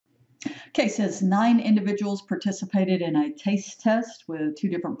Okay, it says 9 individuals participated in a taste test with 2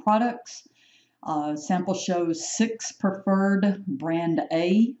 different products. Sample shows 6 preferred brand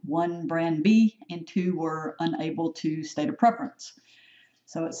A, 1 brand B, and 2 were unable to state a preference.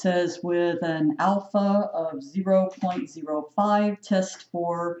 So it says with an alpha of 0.05, test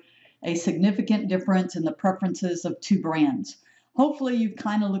for a significant difference in the preferences of 2 brands. Hopefully you've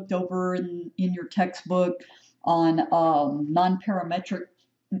kind of looked over in your textbook on nonparametric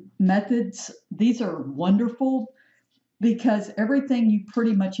methods. These are wonderful because everything you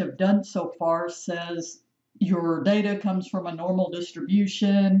pretty much have done so far says your data comes from a normal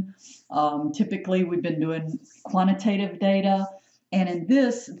distribution. Typically we've been doing quantitative data, and in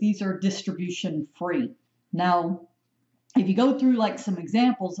this, these are distribution free. Now, if you go through like some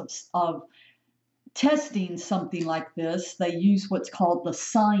examples of testing something like this, they use what's called the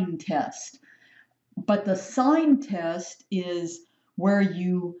sign test. But the sign test is where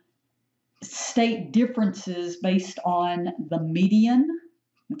you state differences based on the median.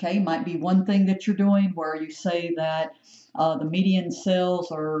 Okay, might be one thing that you're doing where you say that the median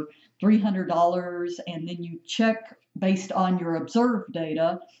sales are $300, and then you check based on your observed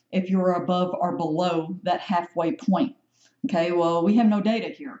data if you're above or below that halfway point. Okay, well, we have no data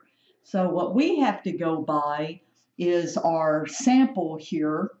here. So what we have to go by is our sample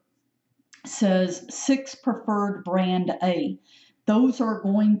here says 6 preferred brand A. Those are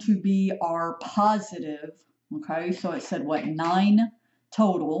going to be our positive. Okay, so it said what, 9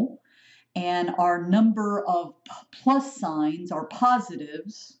 total. And our number of plus signs, our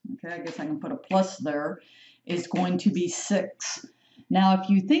positives, okay, I guess I can put a plus there, is going to be 6. Now, if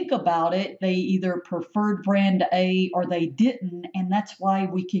you think about it, they either preferred brand A or they didn't, and that's why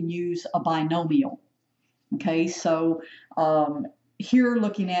we can use a binomial. Okay, so here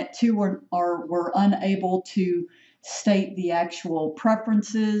looking at 2 we're unable to state the actual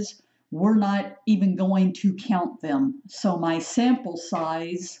preferences. We're not even going to count them. So my sample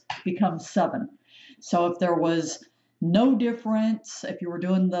size becomes 7. So if there was no difference, if you were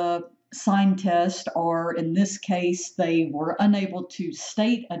doing the sign test, or in this case, they were unable to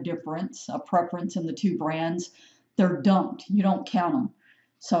state a difference, a preference in the 2 brands, they're dumped. You don't count them.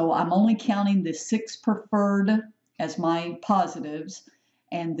 So I'm only counting the 6 preferred as my positives,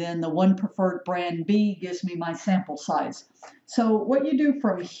 and then the 1 preferred brand B gives me my sample size. So what you do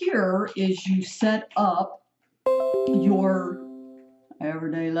from here is you set up your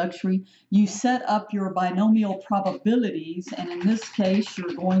everyday luxury. You set up your binomial probabilities, and in this case,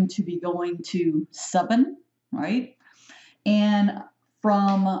 you're going to be going to 7, right? And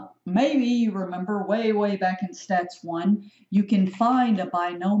from maybe you remember way back in Stats 1, you can find a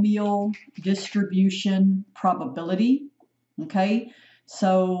binomial distribution probability, okay?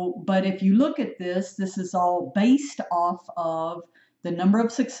 So, but if you look at this, this is all based off of the number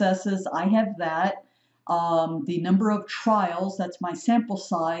of successes. I have that. The number of trials, that's my sample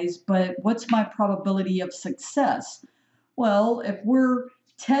size, but what's my probability of success? Well, if we're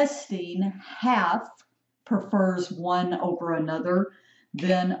testing half prefers one over another,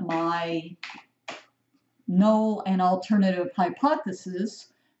 then my null and alternative hypothesis,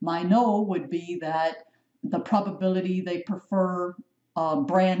 my null would be that the probability they prefer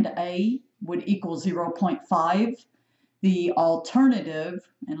brand A would equal 0.5. The alternative,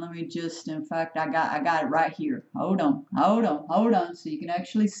 and let me just, in fact, I got it right here. Hold on, so you can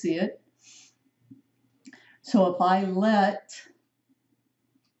actually see it. So if I let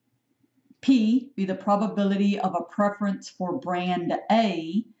P be the probability of a preference for brand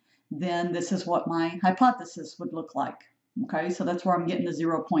A, then this is what my hypothesis would look like. Okay, so that's where I'm getting the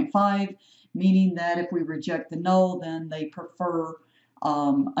 0.5, meaning that if we reject the null, then they prefer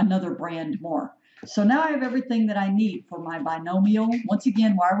another brand more. So now I have everything that I need for my binomial. Once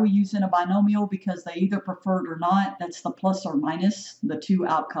again, why are we using a binomial? Because they either preferred or not. That's the plus or minus, the 2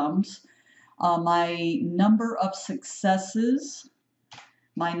 outcomes. My number of successes,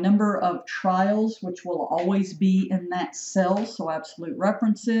 my number of trials, which will always be in that cell, so absolute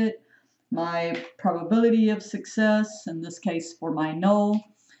reference it. My probability of success, in this case for my null.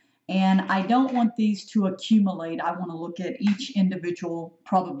 And I don't want these to accumulate. I want to look at each individual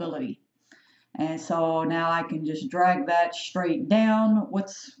probability. And so now I can just drag that straight down.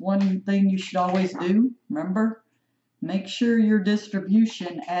 What's one thing you should always do? Remember, make sure your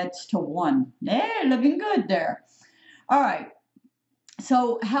distribution adds to 1. Yeah, looking good there. All right.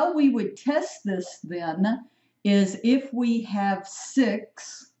 So how we would test this then is if we have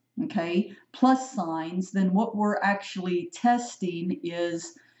 6, okay, plus signs, then what we're actually testing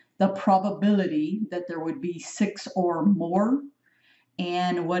is the probability that there would be 6 or more.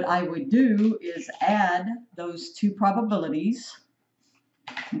 And what I would do is add those 2 probabilities.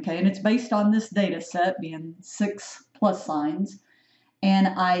 Okay, and it's based on this data set being 6 plus signs, and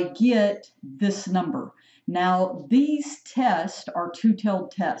I get this number. Now, these tests are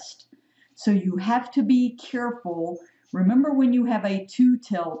two-tailed tests, so you have to be careful. Remember, when you have a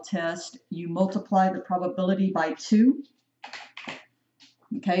two-tailed test, you multiply the probability by 2.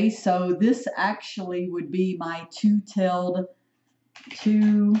 Okay, so this actually would be my two-tailed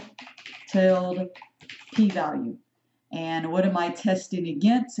p-value. And what am I testing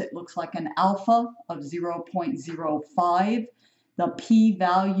against? It looks like an alpha of 0.05. The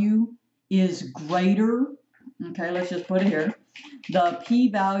p-value is greater. Okay, let's just put it here. The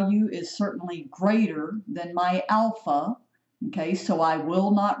p-value is certainly greater than my alpha. Okay, so I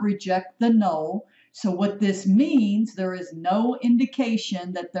will not reject the null. So what this means, there is no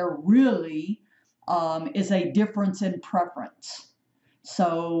indication that there really is a difference in preference.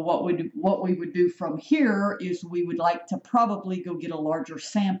 So what we would do from here is we would like to probably go get a larger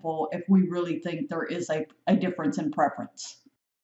sample if we really think there is a difference in preference.